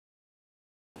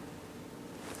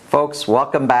Folks,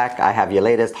 welcome back. I have your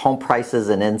latest home prices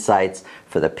and insights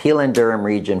for the Peel and Durham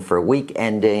region for week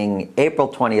ending April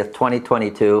 20th,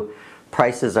 2022.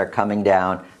 Prices are coming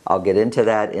down. I'll get into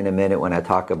that in a minute when I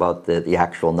talk about the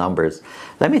actual numbers.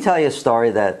 Let me tell you a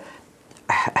story a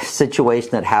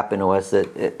situation that happened to us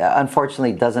that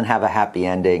unfortunately doesn't have a happy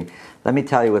ending. Let me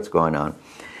tell you what's going on.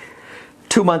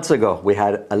 2 months ago, we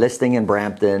had a listing in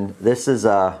Brampton. This is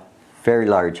a very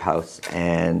large house,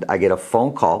 and I get a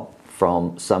phone call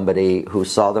from somebody who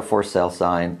saw the for sale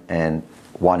sign and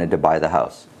wanted to buy the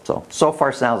house. So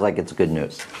far sounds like it's good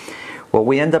news. Well,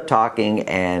 we end up talking,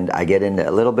 and I get into a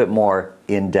little bit more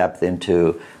in depth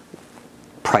into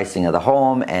pricing of the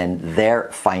home and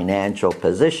their financial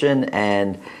position,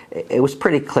 and it was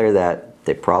pretty clear that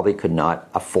they probably could not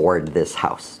afford this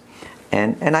house.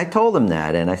 And I told them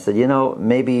that, and I said, you know,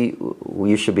 maybe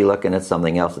you should be looking at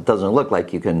something else. It doesn't look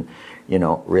like you can,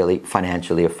 really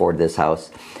financially afford this house.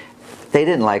 They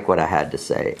didn't like what I had to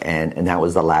say, and that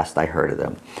was the last I heard of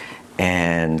them.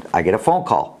 And I get a phone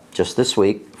call just this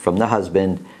week from the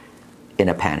husband in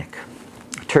a panic.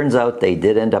 Turns out they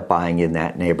did end up buying in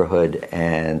that neighborhood,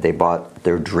 and they bought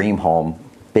their dream home,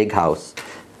 big house,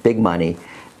 big money,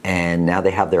 and now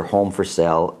they have their home for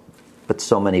sale, but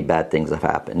so many bad things have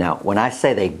happened. Now, when I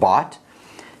say they bought,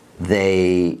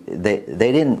 they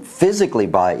didn't physically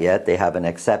buy it yet. They haven't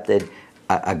accepted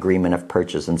agreement of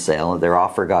purchase and sale. Their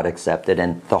offer got accepted,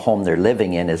 and the home they're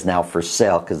living in is now for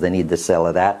sale because they need the sale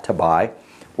of that to buy.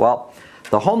 Well,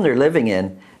 the home they're living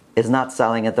in is not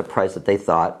selling at the price that they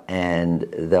thought, and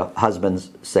the husband's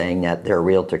saying that their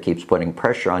realtor keeps putting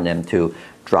pressure on them to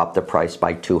drop the price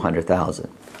by $200,000.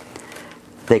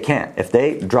 They can't. If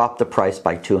they drop the price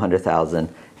by $200,000,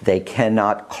 they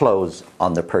cannot close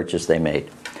on the purchase they made.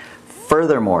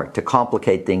 Furthermore, to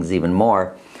complicate things even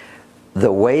more,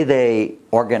 the way they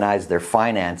organized their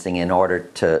financing in order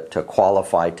to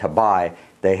qualify to buy,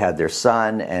 they had their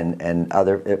son and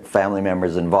other family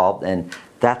members involved, and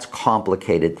that's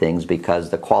complicated things because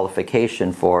the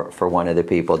qualification for one of the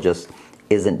people just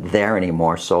isn't there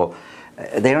anymore. So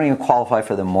they don't even qualify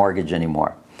for the mortgage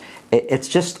anymore. It's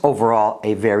just overall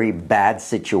a very bad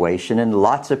situation, and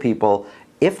lots of people,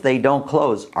 if they don't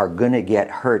close, are going to get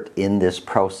hurt in this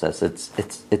process.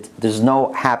 There's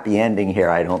no happy ending here,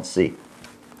 I don't see.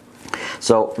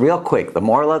 So real quick, the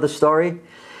moral of the story,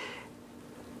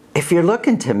 if you're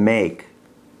looking to make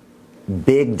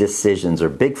big decisions or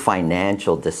big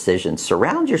financial decisions,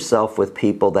 surround yourself with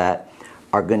people that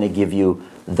are going to give you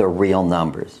the real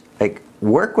numbers. Like,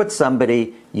 work with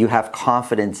somebody you have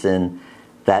confidence in,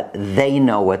 that they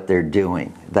know what they're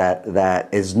doing, that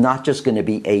is not just going to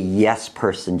be a yes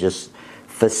person, just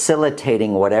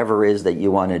facilitating whatever it is that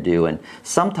you want to do. And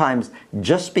sometimes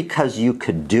just because you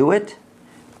could do it,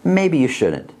 maybe you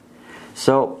shouldn't.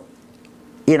 So,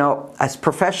 as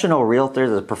professional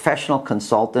realtors, as a professional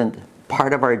consultant,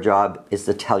 part of our job is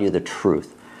to tell you the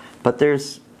truth. But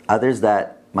there's others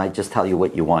that might just tell you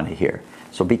what you want to hear.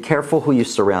 So be careful who you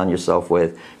surround yourself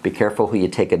with. Be careful who you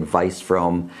take advice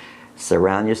from.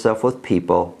 Surround yourself with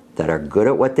people that are good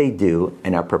at what they do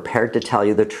and are prepared to tell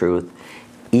you the truth,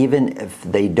 even if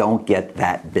they don't get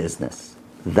that business.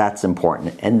 That's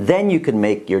important. And then you can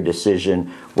make your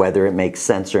decision whether it makes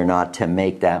sense or not to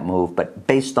make that move, but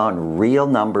based on real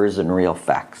numbers and real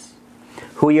facts.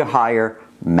 Who you hire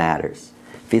matters.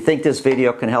 If you think this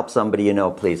video can help somebody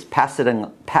please pass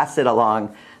it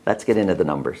along. Let's get into the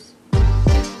numbers.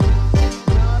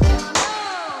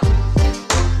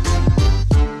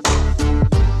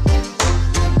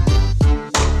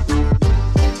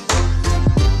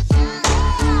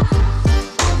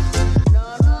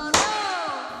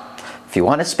 If you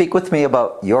want to speak with me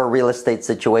about your real estate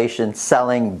situation,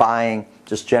 selling, buying,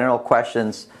 just general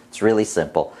questions, it's really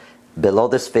simple. Below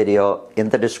this video, in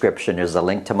the description, there's a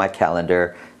link to my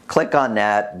calendar. Click on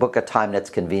that, book a time that's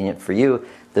convenient for you.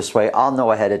 This way I'll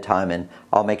know ahead of time, and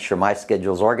I'll make sure my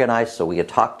schedule's organized so we can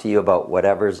talk to you about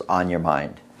whatever's on your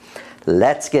mind.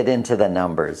 Let's get into the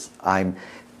numbers. I'm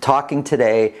talking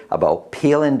today about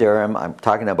Peel and Durham. I'm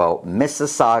talking about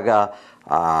Mississauga,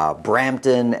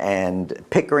 Brampton, and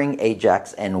Pickering,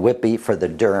 Ajax, and Whitby for the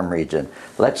Durham region.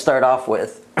 Let's start off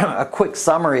with a quick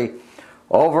summary.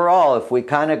 Overall, if we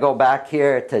kind of go back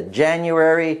here to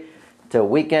January to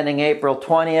week ending April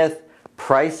 20th,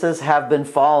 prices have been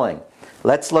falling.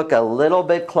 Let's look a little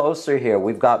bit closer here.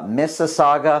 We've got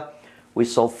Mississauga. We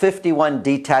sold 51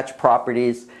 detached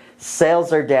properties.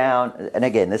 Sales are down, and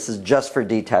again, this is just for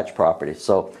detached properties.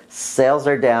 So sales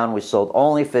are down. We sold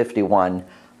only 51.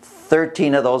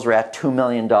 13 of those were at $2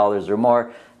 million or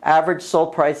more. Average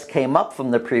sold price came up from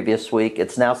the previous week.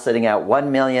 It's now sitting at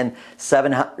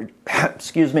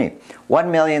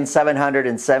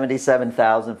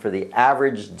 $1,777,000 for the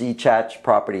average detached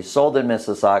property sold in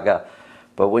Mississauga.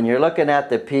 But when you're looking at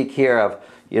the peak here of,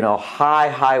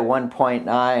 high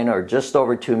 1.9 or just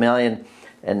over 2 million,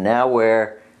 and now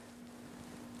we're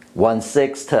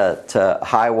 1.6 to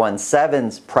high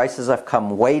 1.7s, prices have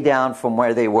come way down from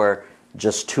where they were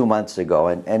just 2 months ago.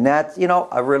 And that's,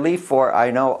 a relief for,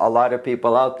 I know, a lot of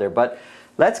people out there. But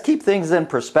let's keep things in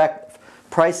perspective.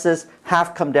 Prices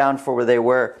have come down from where they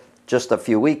were just a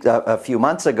few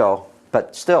months ago,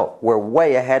 but still, we're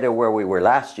way ahead of where we were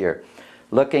last year.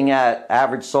 Looking at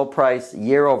average sold price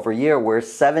year over year, we're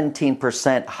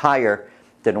 17% higher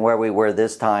than where we were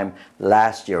this time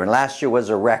last year. And last year was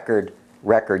a record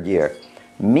year.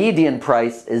 Median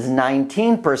price is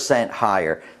 19%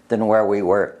 higher than where we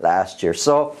were last year.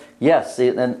 So yes,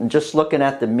 and just looking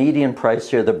at the median price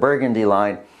here, the burgundy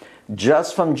line,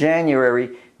 just from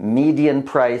January, median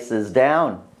price is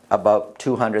down about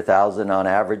 200,000 on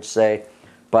average, say,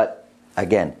 but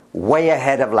again, way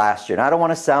ahead of last year. And I don't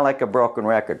want to sound like a broken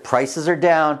record. Prices are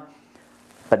down,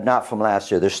 but not from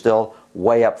last year. They're still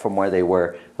way up from where they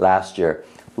were last year.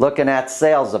 Looking at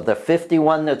sales, of the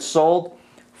 51 that sold,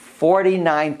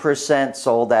 49%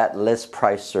 sold at list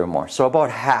price or more. So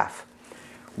about half.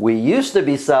 We used to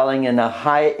be selling in a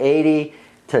high 80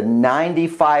 to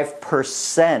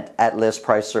 95% at list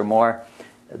price or more.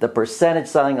 The percentage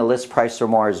selling a list price or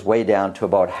more is way down to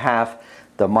about half.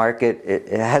 The market, it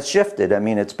has shifted. I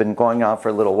mean, it's been going on for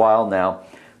a little while now.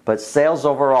 But sales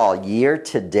overall, year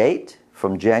to date,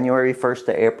 from January 1st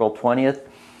to April 20th,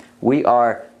 we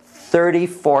are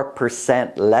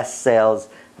 34% less sales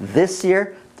this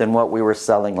year than what we were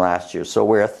selling last year. So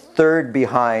we're a third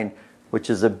behind,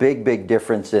 which is a big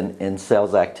difference in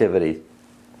sales activity.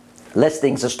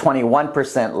 Listings is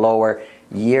 21% lower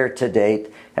year to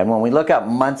date. And when we look at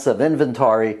months of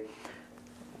inventory,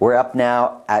 we're up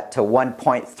now to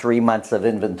 1.3 months of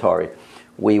inventory.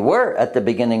 We were at the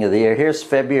beginning of the year, here's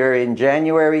February and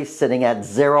January, sitting at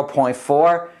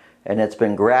 0.4, and it's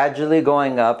been gradually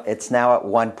going up. It's now at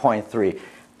 1.3.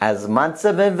 As months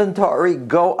of inventory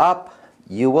go up,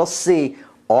 you will see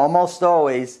almost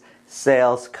always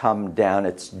sales come down.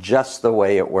 It's just the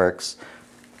way it works.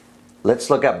 Let's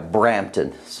look at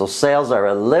Brampton. So sales are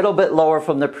a little bit lower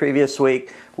from the previous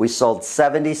week. We sold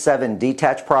 77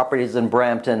 detached properties in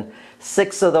Brampton.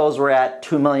 6 of those were at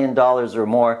 $2 million or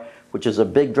more, which is a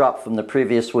big drop from the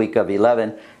previous week of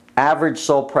 11. Average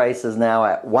sold price is now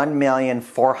at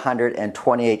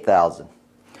 $1,428,000.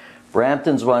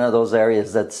 Brampton's one of those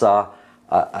areas that saw,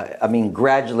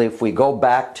 gradually, if we go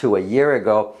back to a year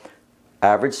ago,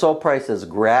 average sold price is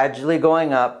gradually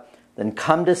going up. Then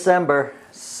come December,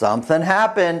 something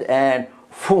happened and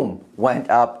boom, went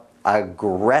up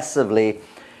aggressively.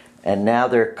 And now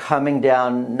they're coming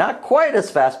down, not quite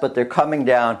as fast, but they're coming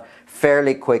down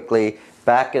fairly quickly,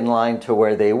 back in line to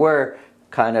where they were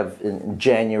kind of in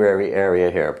January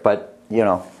area here. But,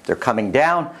 they're coming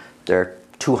down. They're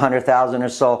 200,000 or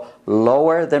so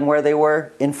lower than where they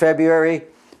were in February.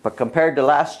 But compared to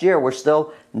last year, we're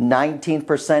still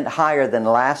 19% higher than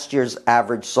last year's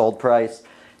average sold price.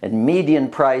 And median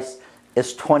price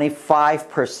is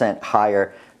 25%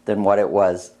 higher than what it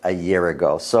was a year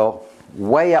ago. So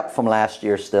way up from last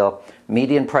year still.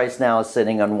 Median price now is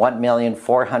sitting on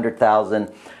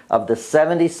 $1,400,000. Of the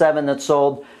 77 that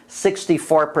sold,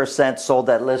 64% sold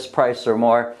at list price or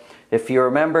more. If you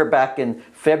remember back in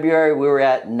February, we were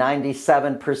at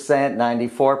 97%,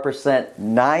 94%,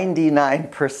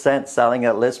 99% selling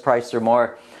at list price or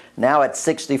more. Now at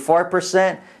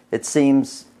 64%, it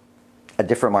seems a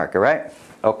different market, right?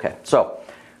 Okay, so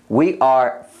we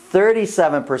are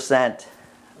 37%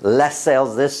 less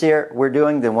sales this year we're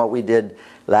doing than what we did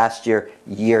last year,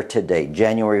 year to date,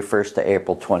 January 1st to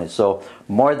April 20th. So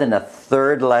more than a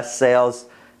third less sales.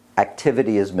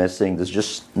 Activity is missing. There's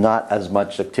just not as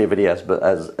much activity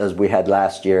as we had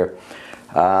last year.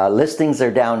 Listings are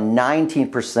down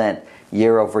 19%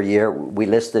 year over year. We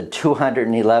listed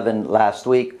 211 last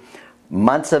week.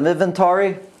 Months of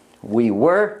inventory, we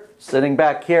were sitting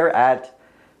back here at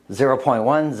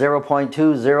 0.1, 0.2,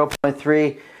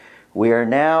 0.3. We are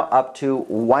now up to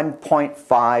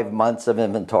 1.5 months of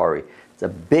inventory. It's a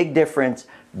big difference,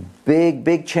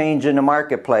 big change in the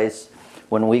marketplace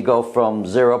when we go from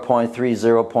 0.3,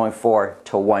 0.4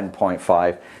 to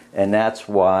 1.5. And that's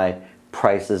why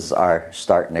prices are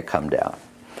starting to come down.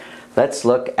 Let's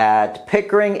look at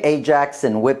Pickering, Ajax,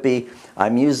 and Whitby.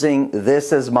 I'm using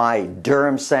this as my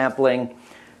Durham sampling.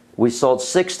 We sold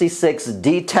 66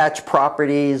 detached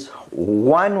properties.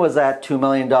 One was at $2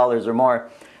 million or more.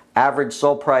 Average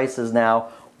sold price is now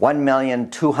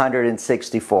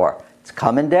 $1,264,000. It's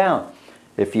coming down.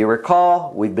 If you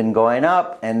recall, we've been going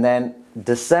up, and then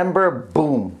December,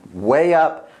 boom, way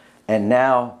up, and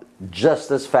now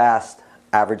just as fast,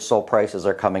 average sold prices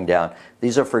are coming down.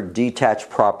 These are for detached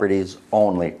properties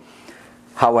only.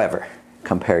 However,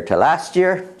 compared to last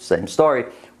year, same story.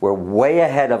 We're way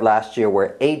ahead of last year.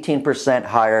 We're 18%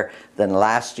 higher than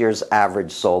last year's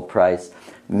average sold price.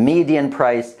 Median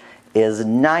price is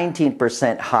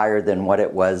 19% higher than what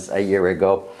it was a year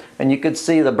ago. And you could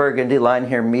see the burgundy line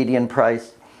here, median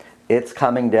price. It's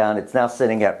coming down. It's now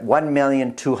sitting at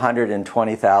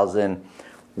 $1,220,000,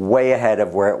 way ahead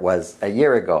of where it was a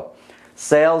year ago.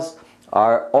 Sales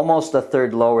are almost a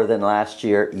third lower than last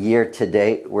year, year to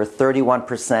date. We're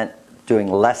 31%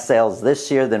 doing less sales this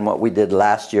year than what we did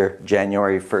last year,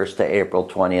 January 1st to April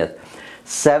 20th.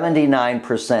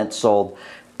 79% sold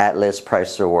at list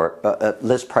price or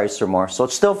more. So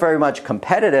it's still very much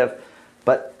competitive,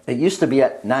 but it used to be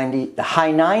at the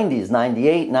high 90s,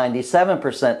 98,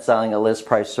 97% selling a list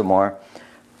price or more.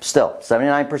 Still,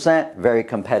 79%, very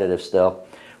competitive still.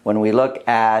 When we look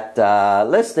at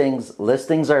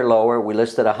listings are lower. We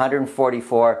listed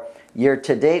 144.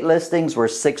 Year-to-date listings were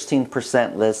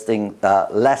 16%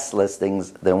 less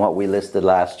listings than what we listed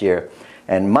last year.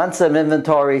 And months of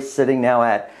inventory sitting now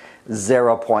at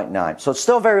 0.9. So it's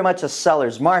still very much a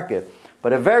seller's market,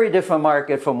 but a very different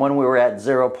market from when we were at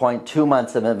 0.2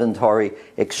 months of inventory,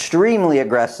 extremely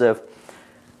aggressive.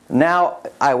 Now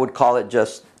I would call it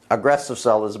just aggressive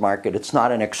seller's market. It's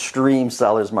not an extreme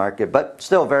seller's market, but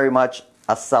still very much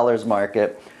a seller's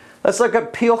market. Let's look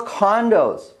at Peel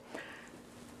condos.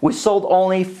 We sold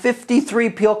only 53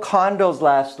 Peel condos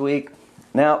last week.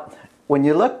 Now, when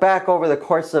you look back over the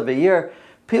course of a year,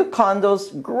 Peel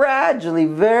condos gradually,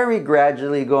 very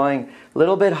gradually going a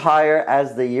little bit higher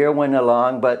as the year went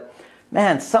along, but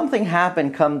man, something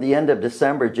happened come the end of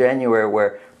December, January,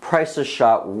 where prices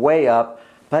shot way up,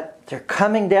 but they're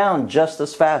coming down just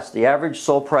as fast. The average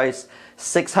sold price,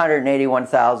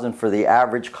 $681,000 for the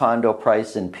average condo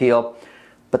price in Peel,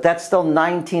 but that's still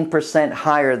 19%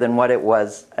 higher than what it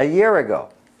was a year ago.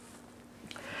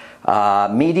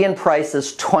 Median price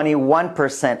is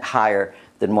 21% higher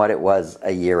than what it was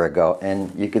a year ago,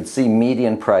 and you can see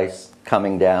median price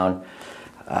coming down.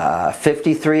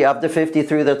 53 up to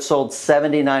 53 that sold,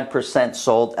 79%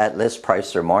 sold at list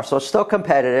price or more. So it's still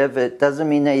competitive. It doesn't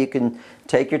mean that you can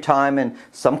take your time, and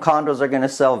some condos are going to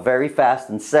sell very fast,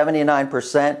 and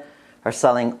 79% are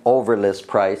selling over list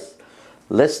price.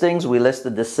 Listings, we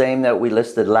listed the same that we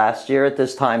listed last year at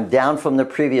this time, down from the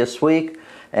previous week,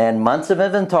 and months of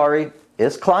inventory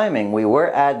is climbing. We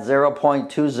were at 0.2,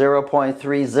 0.3,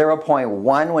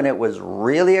 0.1 when it was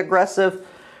really aggressive.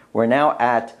 We're now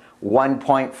at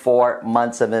 1.4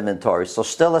 months of inventory. So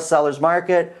still a seller's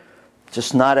market,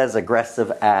 just not as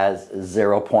aggressive as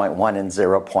 0.1 and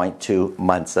 0.2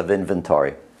 months of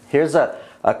inventory. Here's a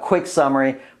quick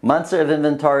summary. Months of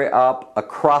inventory up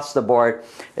across the board.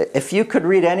 If you could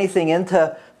read anything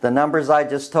into the numbers I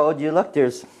just told you, look,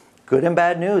 there's good and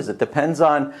bad news. It depends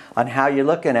on how you're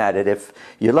looking at it. If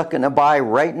you're looking to buy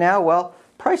right now, well,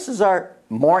 prices are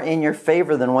more in your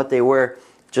favor than what they were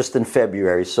just in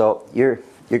February. So you're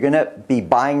going to be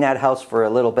buying that house for a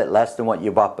little bit less than what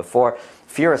you bought before.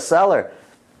 If you're a seller,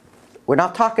 we're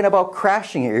not talking about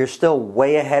crashing here. You're still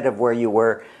way ahead of where you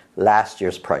were last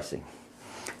year's pricing.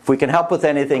 If we can help with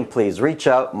anything, please reach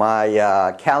out.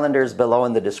 My calendar is below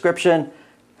in the description.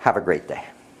 Have a great day.